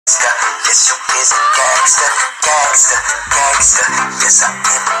Yes, you is a gangster, gangster, gangster. Yes, I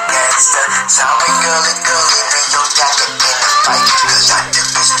am a gangster. Sorry, girlie, girlie, me your jacket in the fight. Cause I did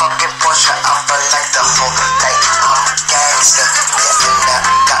this fucking Porsche out for like the whole night. I'm a gangster, yeah, and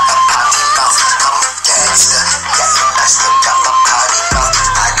I got a potty mouth. I'm a gangster, yeah, and I still got my potty mouth.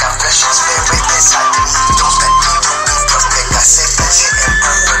 I got flesh and spirit inside me. Don't let me ruin the thing. I say that shit and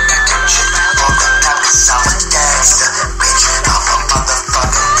burn the shit all the time. Cause I'm a gangster, bitch. I'm a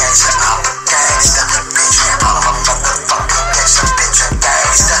motherfucking gangster. I'm a gangster, bitch. I'm a motherfucking gangster, bitch. A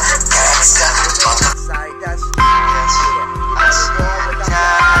gangster, gangster, motherfucker. I see your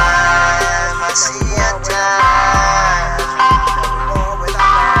time, I see your time.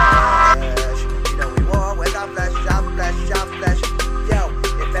 You know we war with our flesh, our flesh, our flesh. Yo,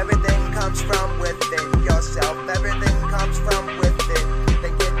 if everything comes from within yourself, everything comes from within,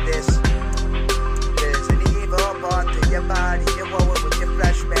 then get this. There's an evil part to your body, you're warring with your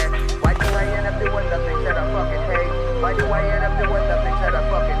flesh, man. Why do I end up doing the things that I fucking hate? Why do I end up doing the things that I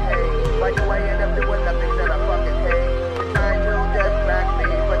fucking hate? Why do I end up doing the things that I fucking hate? You're trying to distract me,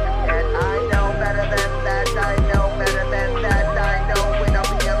 but you can't. I know better than that, I know better than that. I know when I'm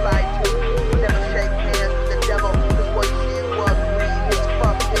being lied to. Never shake hands with the devil, cause what you was me is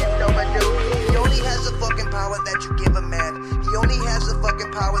fucking overdue. He only has the fucking power that you give a man. He only has the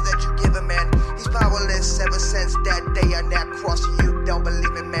fucking power that you give a man. He's powerless ever since that day on that cross. You don't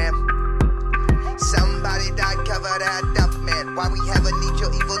believe it, man. Somebody died, cover that up, man. Why we have a need your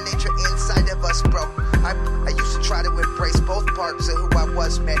evil nature inside of us, bro? I used to try to embrace both parts of who I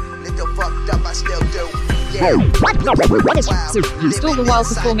was, man. Little fucked up, I still do. Yeah. You stole the while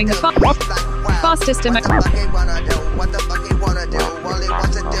performing the fastest What the fuck he wanna do? What the fuck he wanna do? All he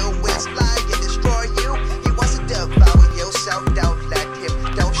wants to do is lie and destroy you. He wants to devour you, so don't let him.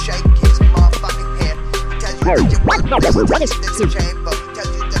 Don't shake his motherfucking hand. He tells you that you want this in the chamber. He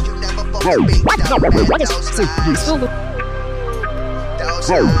tells you that you never fucking beat down, man. Those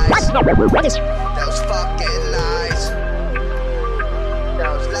lies. Those fucking lies.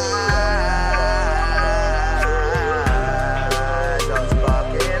 Those lies. Those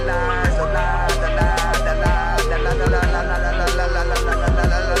fucking lies. The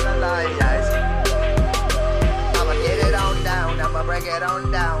lies. I'ma get it on down. I'ma break it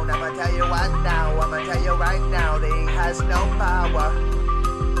on down. I'ma tell you what now. I'ma tell you right now that he has no power.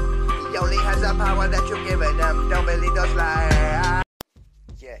 He only has the power that you're giving him. Don't believe those lies.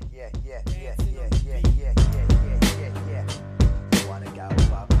 Yeah. You wanna go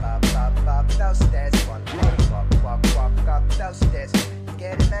up those stairs. Walk up those stairs. You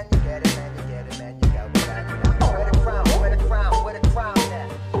get it, man, you get it, man, you get it, man, you go back down. Where the crown, where the crown, where the crown at?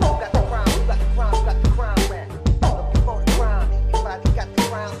 Who got the crown, who got the crown, who got the crown, man? Looking for the crown, anybody got the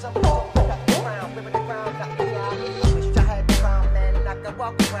crown? Somebody got the crown, where the crown, got the crown. I wish I had the crown, man, I could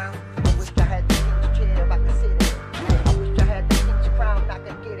walk around. I wish I had the king's chair, I could sit in. I wish I had the king's crown, I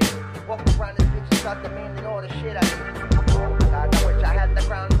could get it. Walk around this bitch and start demanding all the shit I do. I wish I had the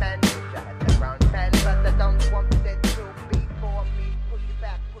crown, man. Wish I had the crown, man. But I don't want it to be for me. Push it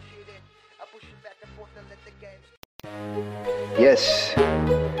back, push it in. I push it back and forth and let the game. Yes,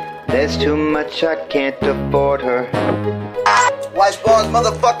 there's too much, I can't afford her. Wise Barnes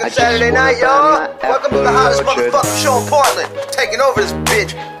motherfucking Saturday night, y'all. Welcome to the hottest motherfucking show in Portland. Taking over this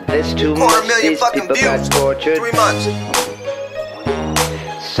bitch. There's too much, 250,000 fucking people got views. tortured. 3 months.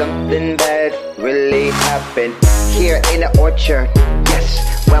 Something bad really happened here in the orchard.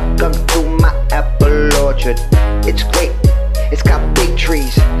 Yes, welcome to my apple orchard. It's great, it's got big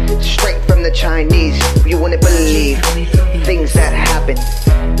trees, straight from the Chinese. You wouldn't believe things that happen,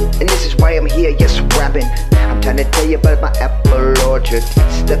 and this is why I'm here, yes, rapping. I'm trying to tell you about my apple orchard.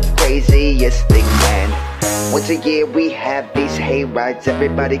 It's the craziest thing, man. Once a year we have these hay rides.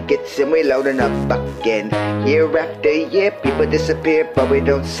 Everybody gets in, we loading up again. Year after year people disappear, but we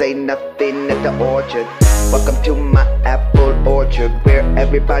don't say nothing at the orchard. Welcome to my apple orchard, where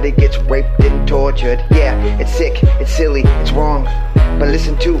everybody gets raped and tortured. Yeah, it's sick, it's silly, it's wrong, but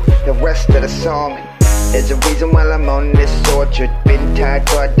listen to the rest of the song. There's a reason why I'm on this orchard. Been tied,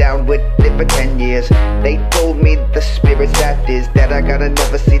 brought down with it for 10 years. They told me the spirits that is, that I gotta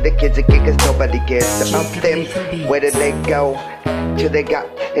never see the kids again, cause nobody cares about them. Where did they go? Till they got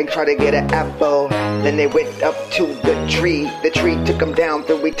and tried to get an apple. Then they went up to the tree. The tree took them down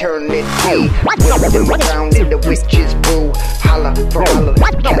through eternity. Whipped them around in the witch's brew. Holla for holla,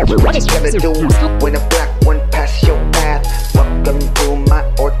 catch what you gotta do when a black one pass your path. Welcome to my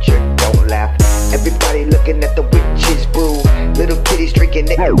orchard, don't laugh. Everybody looking at the witch's brew. Little kitties drinking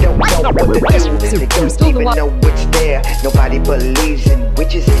it and don't know what to do. They don't even know what's there. Nobody believes in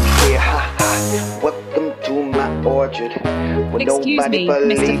witches in here. Ha ha. Welcome to my orchard, where no Excuse me,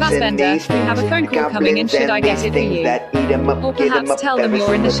 Mr. Fassbender, we have a phone call coming in. Should I get it for you? Or perhaps tell them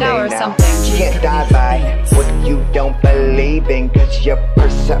you're in the shower or something. You can't die by what you don't believe in, cause your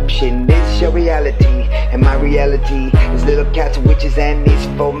perception is your reality, and my reality is little cats, witches, and these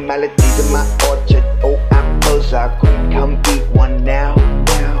formalities in my orchard. Oh, apples are green, come eat one now.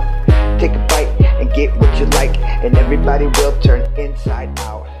 Take a bite and get what you like, and everybody will turn inside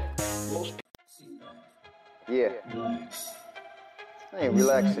out. Yeah, I ain't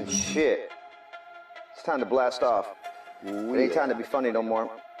relaxing shit. It's time to blast off. It ain't time to be funny no more.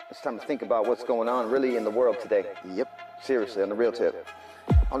 It's time to think about what's going on really in the world today. Yep, seriously, on the real tip.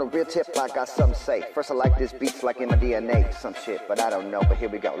 On the real tip, I got something to say. First, I like this beats like in my DNA. Some shit, but I don't know. But here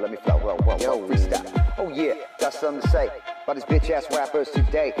we go. Let me flow. Whoa, freestyle. Oh yeah, got something to say about these bitch-ass rappers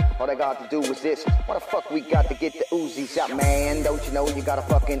today. All they got to do is this. What the fuck we got to get the Uzis out, man? Don't you know you got a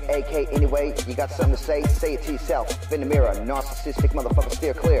fucking AK anyway? You got something to say? Say it to yourself. In the mirror, narcissistic motherfucker,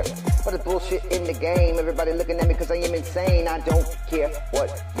 steer clear. But it's bullshit in the game. Everybody looking at me cause I am insane. I don't care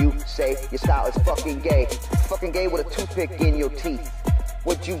what you say. Your style is fucking gay. Fucking gay with a toothpick in your teeth.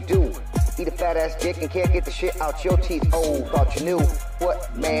 What you do? Eat a fat ass dick and can't get the shit out your teeth. Oh, thought you knew.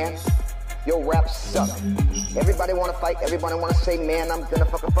 What, man? Your raps suck. Everybody wanna fight, everybody wanna say, man, I'm gonna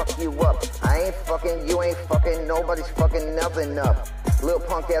fuck you up. I ain't fucking, you ain't fucking, nobody's fucking nothing up. Little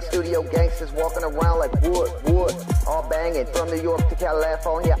punk ass studio gangsters walking around like wood, all banging from New York to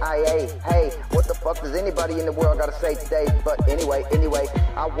California, IA. Hey, what the fuck does anybody in the world gotta say today? But anyway,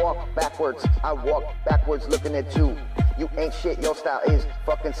 I walk backwards looking at you. You ain't shit, your style is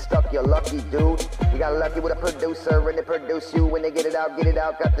fucking stuck, you're lucky, dude. You got lucky with a producer and they produce you. When they get it out,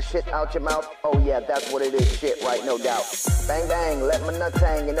 got the shit out your mouth. Oh yeah, that's what it is, shit, right, no doubt. Bang bang, let my nuts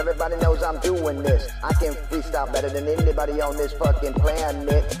hang, and everybody knows I'm doing this. I can freestyle better than anybody on this fucking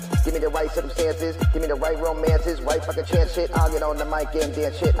planet. Give me the right circumstances, give me the right romances, right fucking chance shit. I'll get on the mic and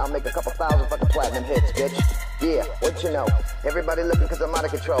dance shit. I'll make a couple thousand fucking platinum hits, bitch. Yeah, what you know? Everybody looking cause I'm out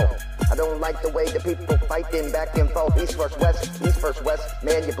of control. I don't like the way the people fighting back and forth. East versus west,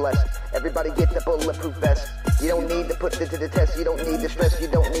 man, you're blessed. Everybody get the bulletproof vest. You don't need to put it to the test, you don't need the stress, you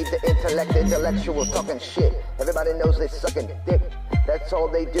don't need the intellect, intellectual talking shit. Everybody knows they sucking dick. That's all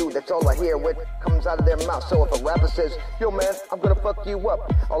they do, that's all I hear, what comes out of their mouth. So if a rapper says, yo man, I'm gonna fuck you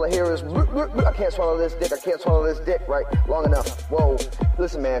up, all I hear is, I can't swallow this dick, right? Long enough. Whoa,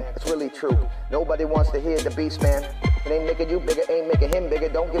 listen man, it's really true. Nobody wants to hear the beast, man. It ain't making you bigger, ain't making him bigger.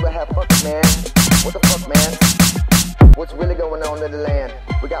 Don't give a half fuck, man. What the fuck, man? What's really going on in the land?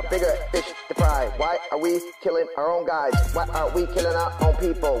 We got bigger fish to fry. Why are we killing our own guys? Why are we killing our own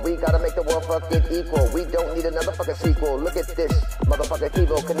people? We gotta make the world fucking equal. We don't need another fucking sequel. Look at this, motherfucking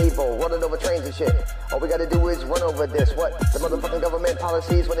Evo Knievel, running over trains and shit. All we gotta do is run over this. What? The motherfucking government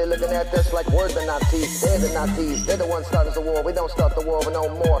policies, when they're looking at us like we're the Nazis. They're the Nazis. They're the ones starting the war. We don't start the war with no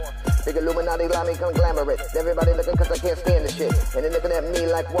more. Big Illuminati, limey, come glamorous. Everybody looking cause I can't stand the shit. And they're looking at me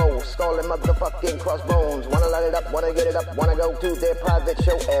like, whoa, skull and motherfucking crossbones. Wanna light it up, wanna get it up, wanna go to their private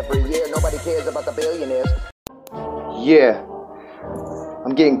show every year. Nobody cares about the billionaires. Yeah,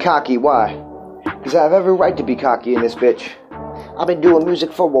 I'm getting cocky. Why? Because I have every right to be cocky in this bitch. I've been doing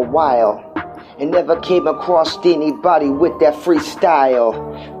music for a while and never came across anybody with that freestyle.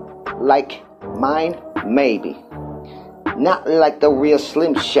 Like mine, maybe. Not like the real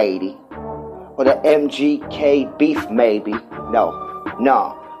Slim Shady or the MGK Beef, maybe.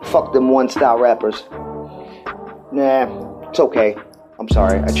 No, fuck them one-style rappers. Nah, it's okay. I'm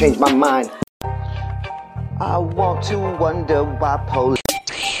sorry, I changed my mind. I want to wonder why police.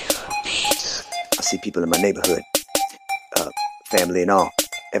 I see people in my neighborhood, family and all,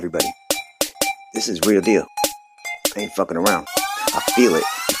 everybody. This is real deal. I ain't fucking around. I feel it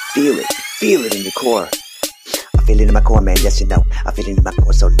in the core. I feel it in my core, man, yes you know. I feel it in my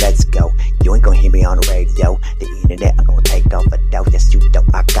core, so let's go. You ain't gonna hear me on the radio. The internet, I'm gonna take over though. Yes you know,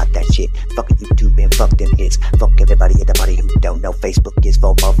 I got that shit. Fuck YouTube and fuck them hits. Fuck everybody at the party who don't know. Facebook is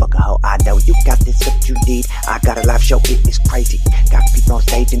for motherfucker hoe. I know you got this what you need. I got a live show, it is crazy. Got people on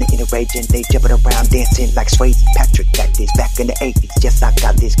stage and they're in a rage and they jumping around dancing like Swayze. Patrick got this back in the 80s. Yes, I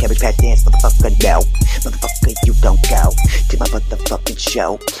got this Cabbage Patch dance, motherfucker, no. Motherfucker, you don't go to my motherfucking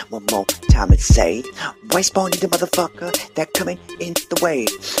show. One more time and say, why spawn in the motherfucker that coming in the way?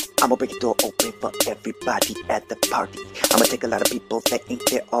 I'ma break the door open for everybody at the party. I'ma take a lot of people that ain't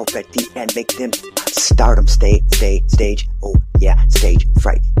there already and make them start them stage. Oh yeah, stage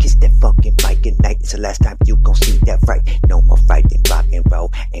fright. Kiss that fucking mic at night. It's the last time you gon' see that right. No more fighting, rock and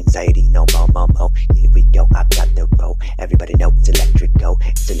roll. Anxiety, no more. Here we go, I've got the roll. Everybody know it's electrical.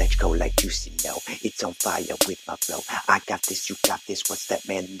 It's electrical like you see, no. It's on fire with my flow. I got this, you got this. What's that,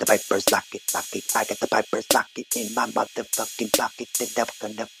 man? The vipers lock it. I I got the piper's pocket in my motherfucking pocket, then I'm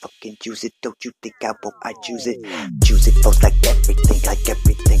gonna fucking use it. Don't you think I won't? I choose it. Choose it both like everything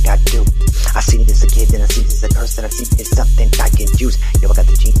I do. I seen it as a kid, and I seen it as a person, I seen it as something I can use. Yo, I got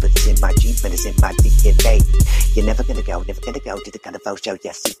the genes, but it's in my genes, but it's in my DNA. You're never gonna go to the carnival show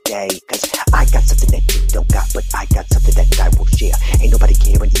yesterday. Cause I got something that you don't got, but I got something that I will share. Ain't nobody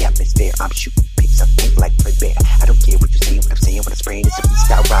care in the atmosphere. I'm shooting pigs up pink like Fred Bear. I don't care what you say, what I'm saying, what I'm spraying. It's a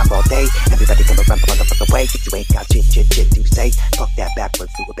freestyle rhyme all day. Everybody come around the motherfucking way, cause you ain't got shit to say. Fuck that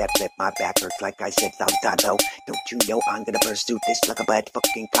backwards, do a backflip, my backwards. Like I said long time ago, don't you know I'm gonna pursue this like a bad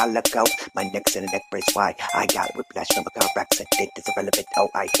fucking calico. My neck's in a neck brace, why? I got whiplash from a car accident. It's irrelevant, oh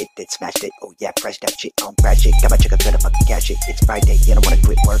I hit it, smashed it. Oh yeah, crash that shit, on crash it. Got my chicken gonna fucking cash it. It's Friday, you don't wanna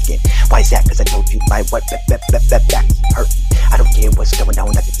quit working. Why is that? Cause I told you my what back hurting. I don't care what's going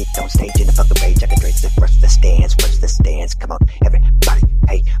on, I can get on stage in the fucking rage. I can trace it, rush the stands, come on, everybody.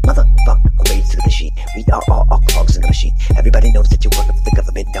 Hey, motherfucker, raise to the machine. We are all clogs in the machine. Everybody knows that you're working for the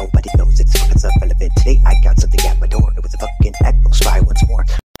government. Nobody knows it's fucking irrelevant. Today I got something at my door. It was a fucking echo spy once more.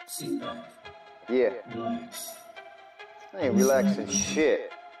 Yeah. I ain't relaxing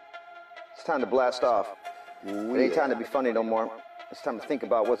shit. It's time to blast off. It ain't time to be funny no more. It's time to think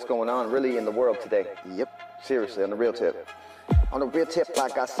about what's going on really in the world today. Yep. Seriously, on the real tip. On the real tip, I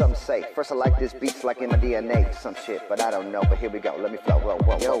got something to say. First, I like this beats like in my DNA. Some shit, but I don't know. But here we go. Let me flow. Whoa,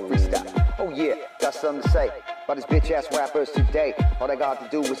 freestyle. Oh yeah, got something to say about these bitch-ass rappers today. All they got to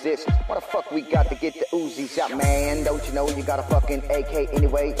do is this. Why the fuck we got to get the Uzis out, man? Don't you know you got a fucking AK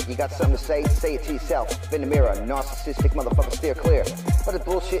anyway? You got something to say? Say it to yourself. In the mirror, narcissistic motherfucker, steer clear. But it's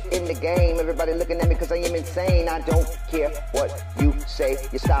bullshit in the game. Everybody looking at me because I am insane. I don't care what you say.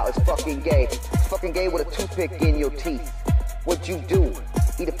 Your style is fucking gay. Fucking gay with a toothpick in your teeth. What you do?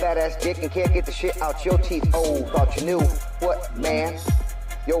 Eat a fat ass dick and can't get the shit out your teeth. Oh, thought you knew. What, man?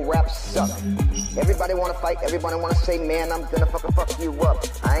 Your raps suck. Everybody wanna fight, everybody wanna say, man, I'm gonna fuck you up.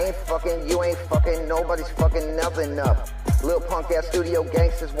 I ain't fucking, you ain't fucking, nobody's fucking nothing up. Little punk ass studio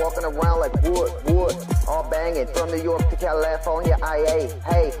gangsters walking around like wood, all banging from New York to California, IA.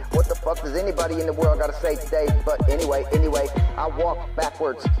 Hey, what the fuck does anybody in the world gotta say today? But anyway, I walk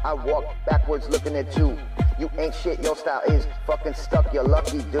backwards looking at you. You ain't shit, your style is fucking stuck, you're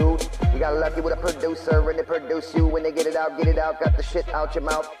lucky, dude. You got lucky with a producer and they produce you. When they get it out, got the shit out your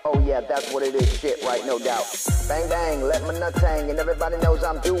mouth. Oh yeah, that's what it is, shit, right, no doubt. Bang bang, let my nuts hang, and everybody knows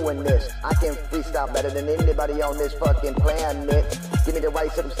I'm doing this. I can freestyle better than anybody on this fucking planet. Give me the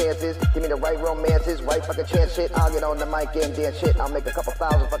right circumstances, give me the right romances, right fucking chance shit. I'll get on the mic and dance shit. I'll make a couple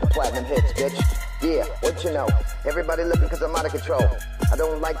thousand fucking platinum hits, bitch. Yeah, what you know? Everybody looking cause I'm out of control. I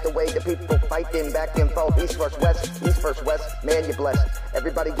don't like the way the people fighting back and forth. East versus west, man, you're blessed.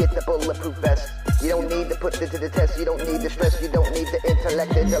 Everybody get the bulletproof vest. You don't need to put it to the test. You don't need the stress. You don't need the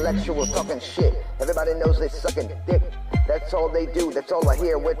intellectuals talking shit. Everybody knows they sucking dick. That's all they do. That's all I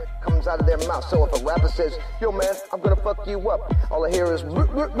hear. What comes out of their mouth. So if a rapper says, yo man, I'm gonna fuck you up, all I hear is,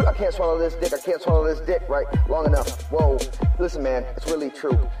 I can't swallow this dick. I can't swallow this dick, right? Long enough. Whoa. Listen, man, it's really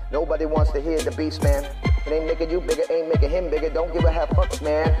true. Nobody wants to hear the beast, man. It ain't making you bigger, ain't making him bigger. Don't give a half fuck,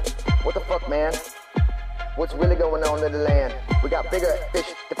 man. What the fuck, man? What's really going on in the land? We got bigger fish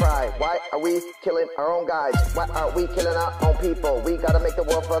to fry. Why are we killing our own guys? Why are we killing our own people? We gotta make the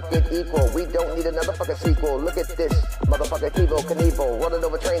world fucking equal. We don't need another fucking sequel. Look at this, motherfucking Evel Knievel, running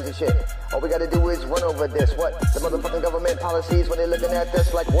over trains and shit. All we gotta do is run over this. What? The motherfucking government policies when they're looking at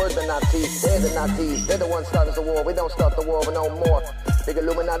us like we're the Nazis. They're the Nazis. They're the ones starting the war. We don't start the war with no more. Big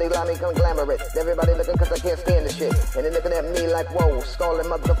Illuminati, Lamy, come glamour it. Everybody looking cause I can't stand the shit. And they're looking at me like, whoa, skull and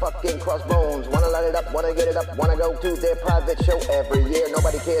motherfucking crossbones. Wanna light it up, wanna get it up, wanna go to their private show every year.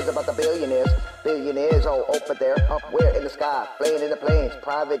 Nobody cares about the billionaires. Billionaires all over there, up where in the sky, playing in the planes,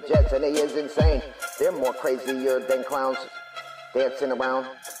 private jets, and they is insane. They're more crazier than clowns, dancing around,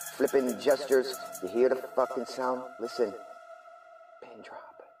 flipping gestures. You hear the fucking sound? Listen, pin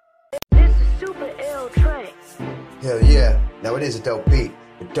drop. This is super ill track. Hell yeah, now it is a dope beat,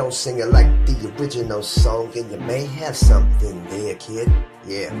 but don't sing it like the original song, and you may have something there, kid.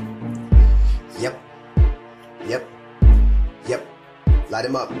 Yeah. Yep. Light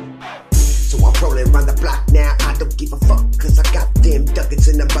him up. So I'm rolling around the block now, I don't give a fuck, cause I got them duckets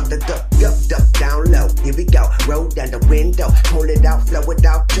in the bucket. Duck, down low, here we go. Roll down the window, pull it out, flow it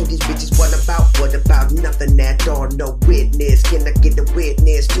out. Show these bitches what about nothing at all, no witness. Can I get a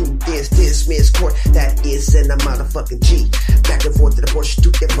witness to this? Dismiss court, that is in a motherfucking G. Back and forth to the Porsche,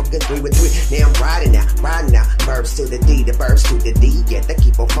 to the fucking 3 with 3. Now I'm riding out. Verbs to the D, the verbs to the D. Yeah, they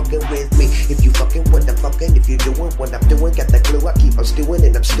keep on fucking with me. If you fucking with the fucking, if you doing doing what I'm doing. Got the glue, I keep on stewing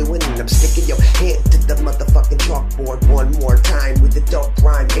and I'm stewing and I'm sticking your head to the motherfucking chalkboard one more time with the dope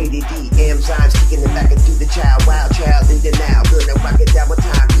rhyme. ADD, enzymes, kicking it back into the child, wild child in the now. Gonna rock it down one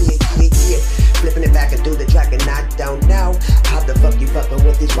time, yeah. Flipping it back into the track and I don't know how the fuck you fucking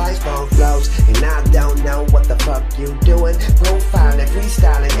with these wise bone flows. And I don't know what the fuck you doing. Profiling,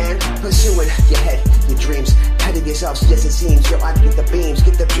 freestyling and pursuing your head, your dreams. Ahead of yourselves, yes it seems. Yo, I get the beams,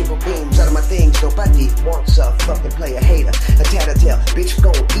 get the triple beams out of my things. Nobody wants a fucking player hater. A tattletale, bitch, go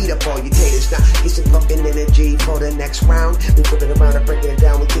eat up all your taters. Now get some fucking energy for the next round. We flip it around and break it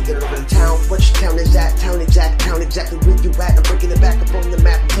down, we kick it over the town. Which town is that? Town exactly where you at. I'm breaking it back up on the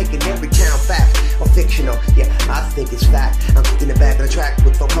map, I'm taking every town fact or fictional. Yeah, I think it's fact. I'm kicking the back of the track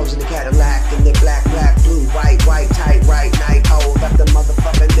with folk hoes in the Cadillac. And they black, blue, white, tight, right, night, old. Got the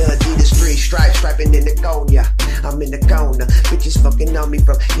motherfucking Adidas 3 stripes, striping in the Gonya. I'm in the corner, bitches fucking on me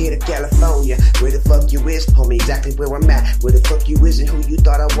from here to California. Where the fuck you is, homie, exactly where I'm at. Where the fuck you is and who you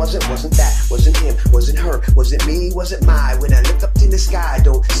thought I wasn't that. Wasn't him, wasn't her, wasn't me, wasn't mine. When I look up in the sky,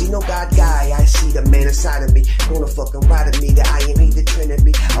 don't see no God guy. I see the man inside of me, gonna fucking ride of me. The I am he, the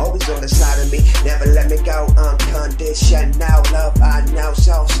Trinity, always on the side of me. Never let me go, unconditional love. I know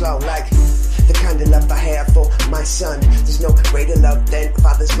so slow, like the kind of love I have for my son. There's no greater love than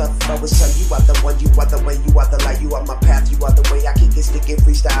father's love for his son. You are the one, you are the way, you are the light, you are my path, you are the way I kick it, stick it,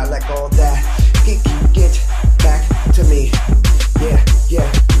 freestyle like all that. Get back to me,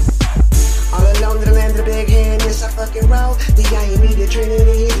 yeah. All alone in the land of the big hand, yes I fucking roll. The I am the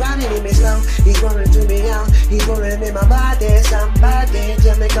Trinity, he's riding in me slow. He's running through me out, he's rolling in my body. Somebody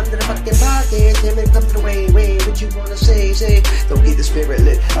tell me come to the fucking party, tell me come to the way, what you wanna say. Don't get the spirit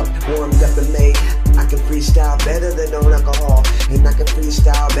lit up, warmed up and made. I can freestyle better than no alcohol, and I can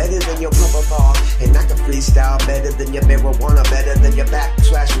freestyle better than your papa ball, and I can freestyle better than your marijuana, better than your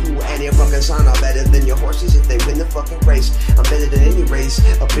 /fool and your fucking sauna, better than your horses if they win the fucking race. I'm better than any race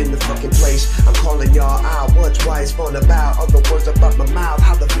up in the fucking place. I'm calling y'all out, what's twice fun about other words about my mouth.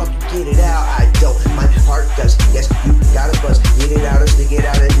 How the fuck you get it out? I don't, my heart does. Yes, you gotta bust, get it out and stick it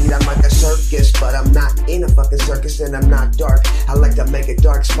out indeed. I'm like a circus, but I'm not in a fucking circus and I'm not dark. I like to make a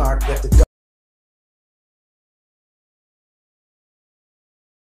dark spark after dark.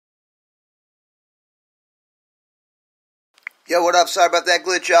 Yo, what up? Sorry about that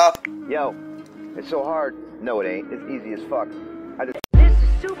glitch, y'all. Yo, it's so hard. No, it ain't. It's easy as fuck. This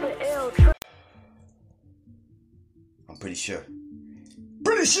is super ill. I'm pretty sure.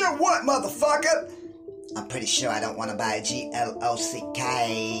 Pretty sure what, motherfucker? I'm pretty sure I don't want to buy a GLOCK.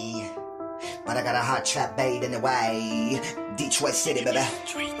 But I got a hot trap bait in the way. Detroit City, baby.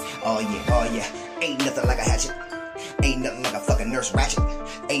 Oh yeah. Ain't nothing like a hatchet. Ain't nothing like a fucking nurse ratchet.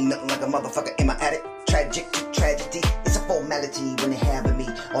 Ain't nothing like a motherfucker in my attic. Tragic tragedy. It's a formality when they having me.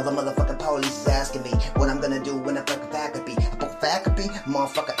 All the motherfucking police is asking me what I'm gonna do when I fucking faculty. I put faculty,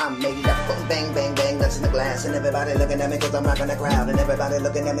 motherfucker, I'm made it up. Putting bang, bang, bang, that's in the glass. And everybody looking at me cause I'm rocking the crowd. And everybody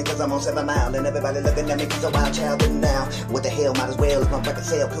looking at me cause I'm on 7 Mile. And everybody looking at me cause I'm a wild child. And now, what the hell, might as well if my record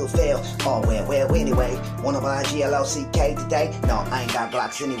sale could fail. Oh well, anyway. Wanna buy a GLOCK today? No, I ain't got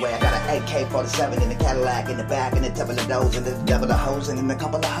Glocks anyway. I got an AK-47 in the Cadillac in the back. And a couple of those and a double of hoes. And a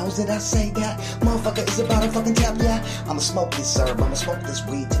couple of hoes. Did I say that? Motherfucker is about to fucking tap, yeah. I'ma smoke this herb, I'ma smoke this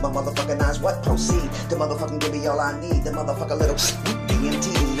weed till my motherfucking eyes what proceed. The motherfucking give me all I need. The motherfucker little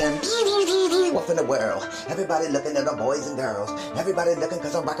DMT and what in the world? Everybody looking at the boys and girls. Everybody looking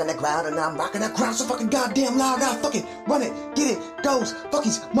cause I'm rocking the crowd and I'm rocking that crowd so fucking goddamn loud. I fucking run it, get it, goes,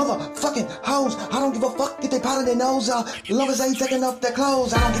 fuckies, motherfucking hoes. I don't give a fuck if they powder their nose as long as they ain't taking off their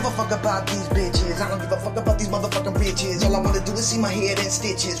clothes. I don't give a fuck about these bitches. I don't give a fuck about these motherfucking bitches. All I wanna do is see my head in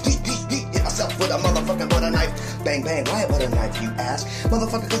stitches. Hit myself with a motherfucking butter knife. Bang, bang, why a butter knife, you ask?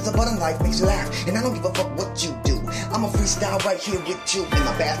 Motherfucker, cause the butter knife makes you laugh. And I don't give a fuck what you do. I'm a freestyle right here with you in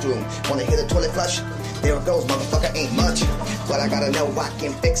my bathroom. Wanna hear the toilet flush? There it goes, motherfucker, ain't much. But I gotta know I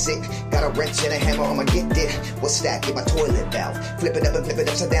can fix it. Got a wrench and a hammer, I'ma get it. What's that? Get my toilet valve. Flip it up and flip it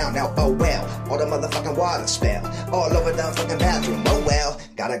upside down. Now, oh well. All the motherfucking water spell all over the fucking bathroom. Oh well.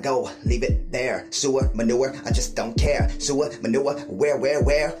 Gotta go, leave it there. Sewer, manure, I just don't care. Sewer, manure, where?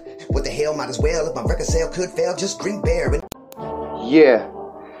 What the hell, might as well. If my record sale could fail, just drink beer. Yeah.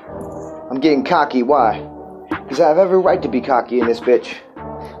 I'm getting cocky, why? Because I have every right to be cocky in this bitch.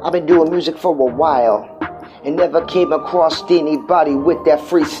 I've been doing music for a while and never came across anybody with that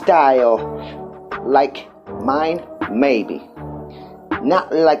freestyle. Like mine, maybe.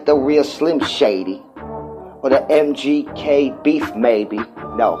 Not like the real Slim Shady or the MGK Beef, maybe.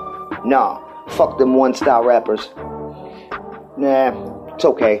 No. Fuck them one-style rappers. Nah, it's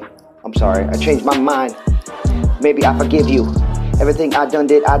okay. I'm sorry, I changed my mind. Maybe I forgive you. Everything I done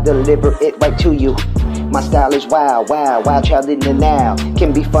did, I deliver it right to you. My style is wild, wild, wild child in the now.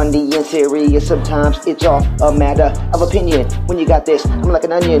 Can be funny and serious, sometimes it's all a matter of opinion. When you got this, I'm like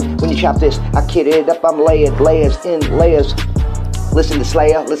an onion. When you chop this, I kid it up, I'm layered, layers in layers. Listen to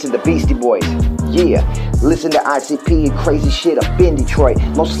Slayer, listen to Beastie Boys, yeah. Listen to ICP and crazy shit up in Detroit.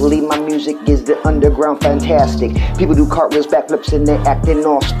 Mostly my music is the underground fantastic. People do cartwheels, backflips, and they're acting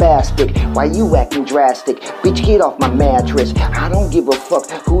all spastic. Why you acting drastic? Bitch, get off my mattress. I don't give a fuck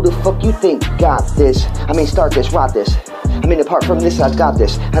who the fuck you think got this. I mean, start this, rot this. I mean, apart from this, I got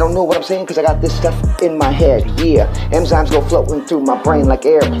this. I don't know what I'm saying because I got this stuff in my head, yeah. Enzymes go floating through my brain like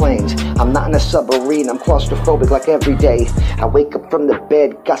airplanes. I'm not in a submarine, I'm claustrophobic like every day. I wake up from the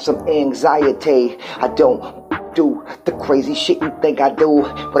bed, got some anxiety. I don't do the crazy shit you think I do.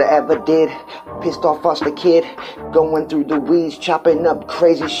 What I ever did, pissed off foster kid. Going through the weeds, chopping up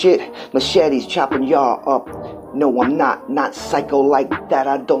crazy shit. Machetes chopping y'all up. No, I'm not psycho like that.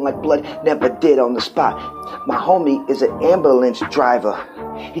 I don't like blood, never did on the spot. My homie is an ambulance driver.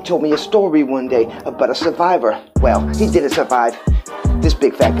 He told me a story one day about a survivor. Well, he didn't survive. This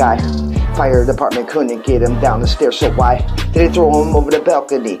big fat guy. Fire department couldn't get him down the stairs, so why did they throw him over the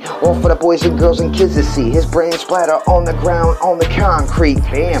balcony? All for the boys and girls and kids to see. His brain splatter on the ground, on the concrete.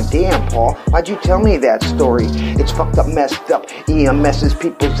 Damn, Paul, why'd you tell me that story? It's fucked up, messed up. EMS's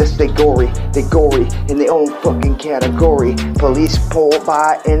people just they gory in their own fucking category. Police pull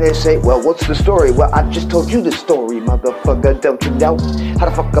by and they say, well, what's the story? Well, I just told you the story, motherfucker, don't you know? How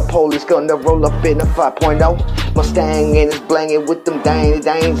the fuck a police gonna roll up in a 5.0? Mustang and it's blangin' with them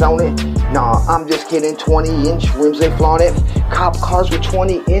dangs on it. Nah, I'm just kidding, 20-inch rims, they flaunt it. Cop cars with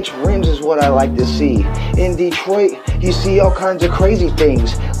 20-inch rims is what I like to see. In Detroit, you see all kinds of crazy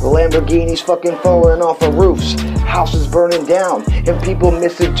things. Lamborghinis fucking falling off of roofs. Houses burning down, and people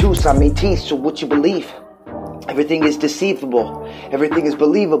missing teeth, so what you believe? Everything is deceivable. Everything is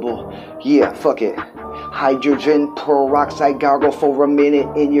believable. Yeah, fuck it. Hydrogen peroxide gargle for a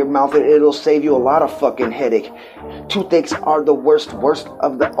minute in your mouth and it'll save you a lot of fucking headache. Toothaches are the worst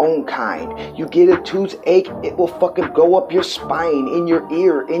of the own kind. You get a toothache, it will fucking go up your spine, in your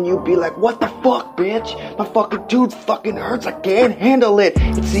ear, and you'll be like, what the fuck, bitch? My fucking tooth fucking hurts, I can't handle it.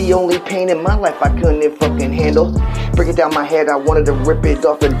 It's the only pain in my life I couldn't fucking handle. Break it down my head, I wanted to rip it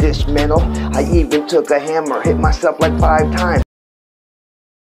off and dismantle. I even took a hammer, hit myself like 5 times.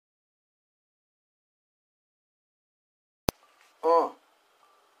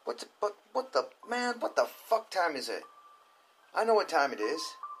 What the fuck time is it? I know what time it is.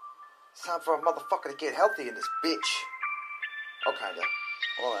 It's time for a motherfucker to get healthy in this bitch. Oh, kinda.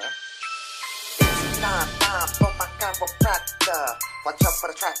 Hold on. It's time for my chiropractor. Watch out for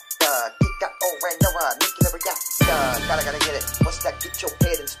the tractor. Kick out over nuclear reactor. Gotta get it. What's that? Get your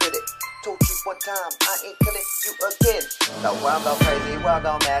head and spit it. Told you one time, I ain't killing you again. The world go crazy, world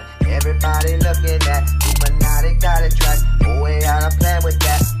go mad. Everybody looking at Illuminati got it tracked. Oh, we got a plan with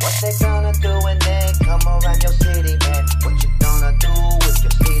that. What they gonna do when they come around your city, man? What you gonna do with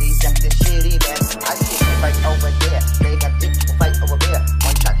your city's acting shitty, man? I see you right over there. They got dick to fight over there.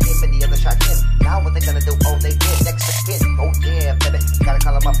 One shot him and the other shot him. Now what they gonna do? Oh, they did next again. Oh yeah, baby. Gotta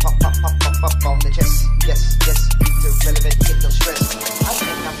call him up, pop on the chest. Yes. It's irrelevant, get no stress. I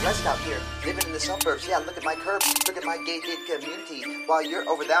think I'm blessed out here, living in the suburbs. Yeah, look at my curb, look at my gated community. While you're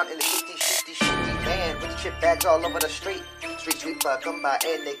over down in the shitty van with the chip bags all over the street. Street sweeper come by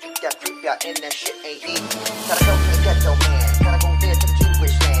and they keep that creep out and that shit ain't neat. Gotta go to the ghetto, man. Gotta go there to the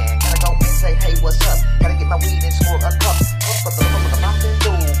Jewish land. Gotta go and say, hey, what's up? Gotta get my weed and score a cup. What the mountain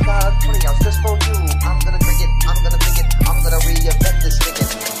do? God, 20 ounce just for you. I'm gonna drink it, I'm gonna think it, I'm gonna reinvent this nigga.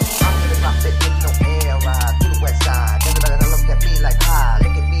 I'm gonna drop it in no air ride to the west side. Everybody look at me like, hi,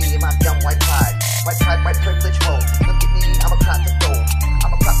 look at me and my dumb white pride. White privilege, whoa. Look at me, I'm a crack to go.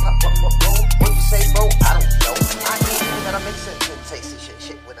 I'm a crack, roll. What you say, bro? I don't know. I ain't even gonna make sense when I say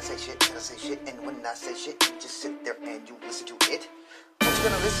shit. When I say shit, and when I say shit, you just sit there and you listen to it. What you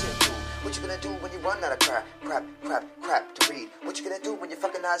gonna listen to? What you gonna do when you run out of crap to read? What you gonna do when your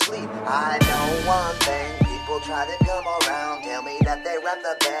fucking eyes bleed? I know one thing, people try to come around, tell me that they rap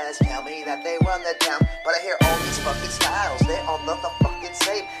the best, tell me that they run the town, but I hear all these fucking styles, they all love the fucking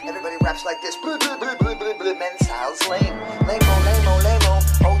same. Everybody raps like this, man, styles lame. Lame-o,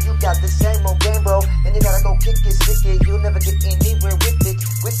 oh, you got the same old game, bro, and you gotta go kick it, stick it, you'll never get anywhere with it.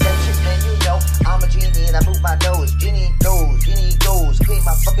 With that shit, man, you know, I'm a genie and I move my nose, genie goes, clean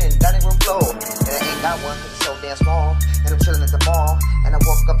my fucking dining room floor, and I ain't got one cause it's so damn small, and I'm chilling at the mall, and I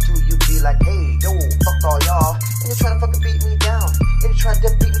walk up to you, be like, hey, yo, fuck all y'all, and you're trying to fucking beat me down, and you're trying to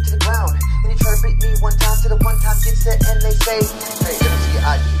beat me to the ground, and you try to beat me one time to the one time get set, and they say, hey, let me see your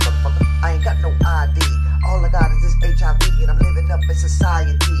ID, motherfucker, I ain't got no ID, all I got is this HIV, and I'm living up in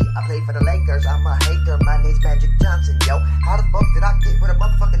society. I play for the Lakers, I'm a hater, my name's Magic Johnson, yo. How the fuck did I get rid of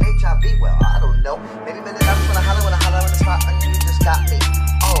motherfucking HIV? Well, I don't know. Maybe I just wanna holler on the spot and you just got me.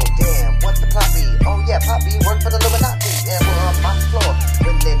 Oh damn, what's the plot be? Oh yeah, plot B, work for the Illuminati. Yeah, we're on my floor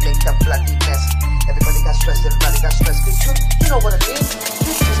when they make the bloody mess. Everybody got stressed, cause you know what I mean.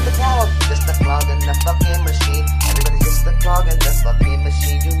 It's just a clog in the fucking machine. Everybody just a clog in the fucking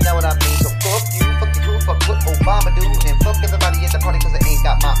machine. You know what I mean? So fuck you, fuck your crew, fuck what Obama do, and fuck everybody at the party cause they ain't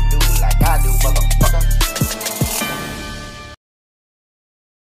got Mountain Dew like I do, motherfucker.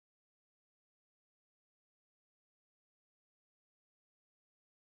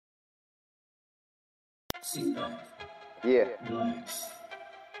 Yeah.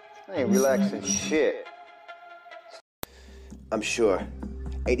 I ain't relaxing shit. I'm sure.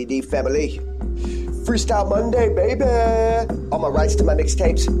 ADD family. Freestyle Monday, baby. All my rights to my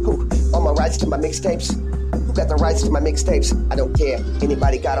mixtapes. Who? All my rights to my mixtapes. Who got the rights to my mixtapes? I don't care.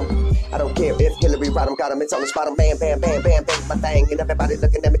 Anybody got them? I don't care if Hillary Rodham got them. It's on the spot. Bam, bam, bam, bam, bam, my thing. And everybody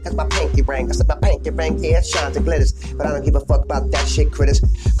looking at me cause my pinky ring. I said my pinky ring, yeah, it shines and glitters. But I don't give a fuck about that shit, critters.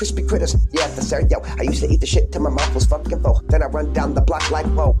 Crispy critters, yeah, for sure, yo. I used to eat the shit till my mouth was fucking full. Then I run down the block like,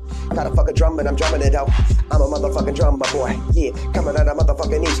 whoa. Got a fucking drum and I'm drumming it, though. I'm a motherfucking drummer, boy. Yeah, coming out of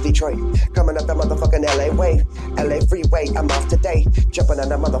motherfucking East Detroit. Coming up the motherfucking LA way. LA freeway, I'm off today. Jumping on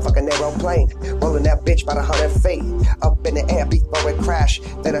the motherfucking aeroplane. Rolling that bitch by 100 feet. Up in the air before it crash.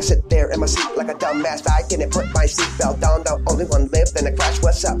 Then I sit there in my seat like a dumbass. I didn't put my seatbelt on. The only one lived in the crash.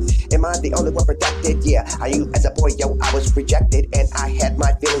 What's up? Am I the only one protected? Yeah, I knew as a boy, yo, I was rejected. And I had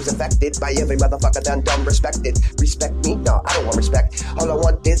my feelings affected by every motherfucker done dumb respected. Respect me? No, I don't want respect. All I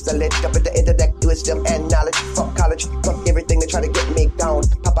want is a lit up at the internet, wisdom and knowledge. Fuck college, fuck everything they try to get me down.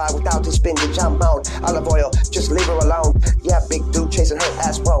 Popeye without his spinach, I'm on olive oil, just leave her alone. Yeah, big dude chasing her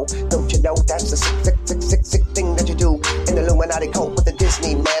ass, whoa. Don't you know that's a sick thing that you do? In the Illuminati cult with the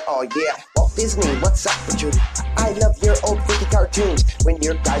Disney man, oh yeah. Walt Disney, what's up with you? I love your old freaky cartoons when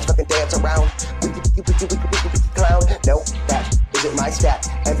your guys fucking dance around. Wiki clown. No, that isn't my stat.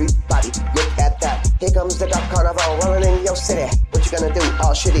 Everybody, look at that. Here comes the Dog Carnival rolling in your city. What you gonna do?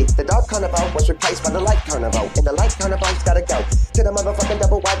 All shitty. The Dog Carnival was replaced by the Light Carnival. And the Light Carnival's gotta go to the motherfucking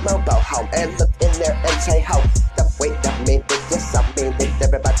double wide mobile home. And look in there and say ho. The wait a minute, yes I mean it.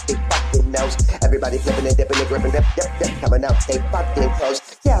 Everybody fucking knows. Everybody flipping and dipping and gripping, yep, coming out, they fucking close.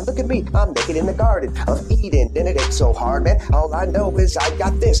 Yeah, look at me, I'm naked in the garden of Eden. And it ain't so hard, man. All I know is I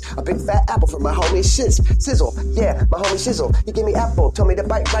got this, a big fat apple from my homie Sizzle. Yeah, my homie Sizzle. He gave me apple, told me to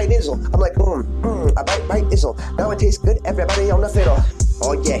bite right izzle. I'm like, I bite right izzle. Now it tastes good, everybody on the fiddle.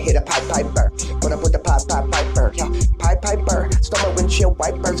 Oh yeah, hit a Pied Piper. What up with the Pied Piper? Yeah, Pied Piper stole my windshield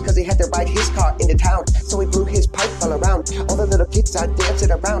wipers cause he had to ride his car into town. So he blew his pipe all around. All the little kids are dancing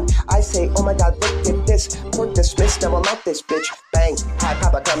around. I say, oh my god, look at this. Court dismissed, now I'm out this bitch. Bang, Pied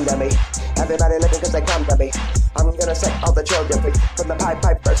Piper come to me. Everybody looking cause they come to me. I'm gonna set all the children free from the Pied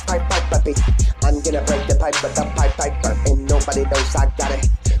Pipers, Pied Piper. I'm gonna break the pipe with the Pied Piper. And nobody knows I got it.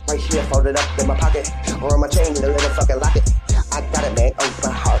 Right here, folded up in my pocket. Or on my chain in a little fucking locket. I got it, man, oh my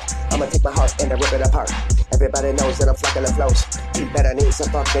heart. I'ma take my heart and I rip it apart. Everybody knows that I'm flocking the flows. You better need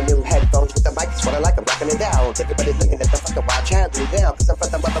some fucking new headphones with the mic. It's what I like, I'm rocking it down. Everybody looking at the fucking wild child now. Cause I'm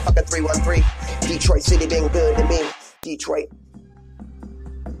from the motherfucking 313. Detroit City been good to me. Detroit.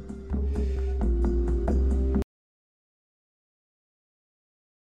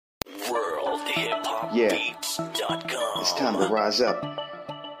 Yeah, it's time to rise up.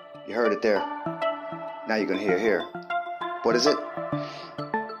 You heard it there. Now you're gonna hear here. What is it?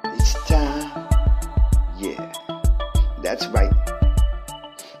 It's time. Yeah, that's right.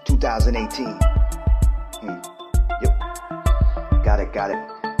 2018. Yep. Got it.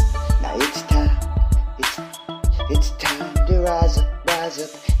 Now it's time. It's time to rise up.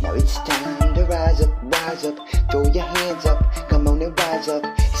 Now it's time to rise up. Throw your hands up. Come on and rise up.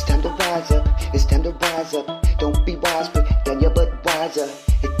 It's time to rise up. Don't be wise, but then your butt wiser.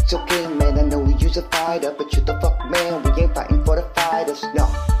 It's okay, man, I know you're a fighter, but you the fuck, man, we ain't fighting for the fighters, no.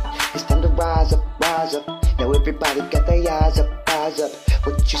 It's time to rise up. Now everybody got their eyes up.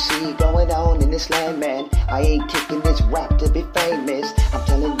 What you see going on in this land, man? I ain't kicking this rap to be famous. I'm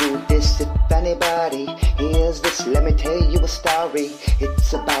telling you this, if anybody hears this, let me tell you a story.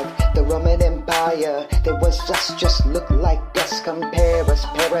 It's about the Roman Empire. There was us, just look like us. Compare us,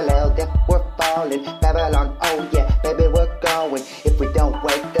 parallel, that we're falling. Babylon, oh yeah, baby, we're going. If we don't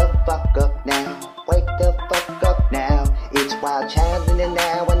wake the fuck up now, it's wild child in the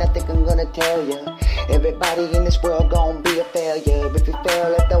now, and I think I'm gonna tell you, everybody in this world gon' be a failure. If you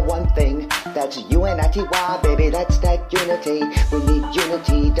fail at the one thing, that's UNITY, baby, that's that unity. We need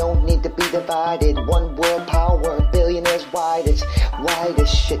unity, don't need to be divided. One world power, billionaires widest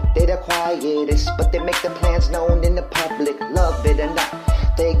shit, they the quietest, but they make the plans known in the public. Love it or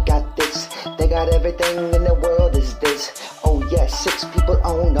not, they got this, they got everything in the world is this. Oh yes, 6 people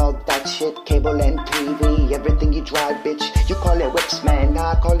own all that shit, cable and TV, everything you drive, bitch. You call it whips, man,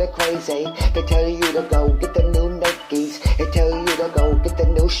 I call it crazy. They tell you to go get the new Nikes, they tell you to go get the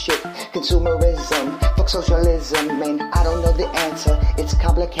new shit. Consumerism, fuck socialism, man, I don't know the answer, it's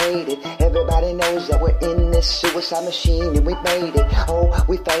complicated. Everybody knows that we're in this suicide machine and we made it. Oh,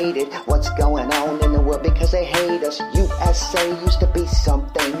 we faded. What's going on in the world because they hate us? USA used to be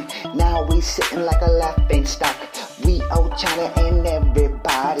something, now we sitting like a laughing stock. We owe China and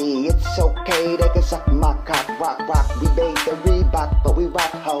everybody. It's okay, they can suck my cock. Rock, we made the Reebok, but we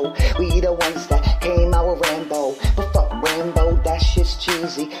rock ho. We the ones that came out with Rambo, but fuck Rambo, that shit's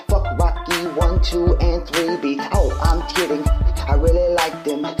cheesy. Fuck Rocky 1, 2, and 3B. Oh, I'm kidding, I really like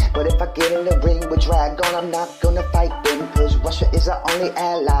them, but if I get in the ring with Dragon, I'm not gonna fight them, cause Russia is our only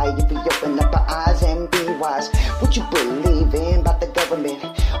ally. If you open up our eyes and be wise, what you believe in about the government?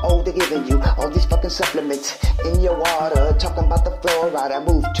 Oh, they're giving you all these fucking supplements in your water, talking about the fluoride. I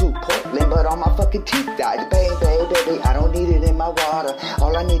moved to Portland, but all my fucking teeth died. Baby, I don't need it in my water.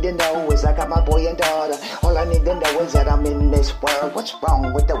 All I need to know is I got my boy and daughter. All I need to know is that I'm in this world. What's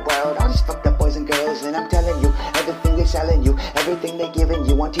wrong with the world? All these fucked up boys and girls, and I'm telling you, everything they're selling you, everything they're giving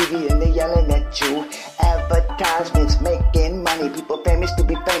you on TV, and they're yelling at you. Advertisements making money, people famous to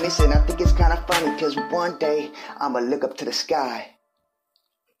be famous, and I think it's kind of funny, cause one day I'ma look up to the sky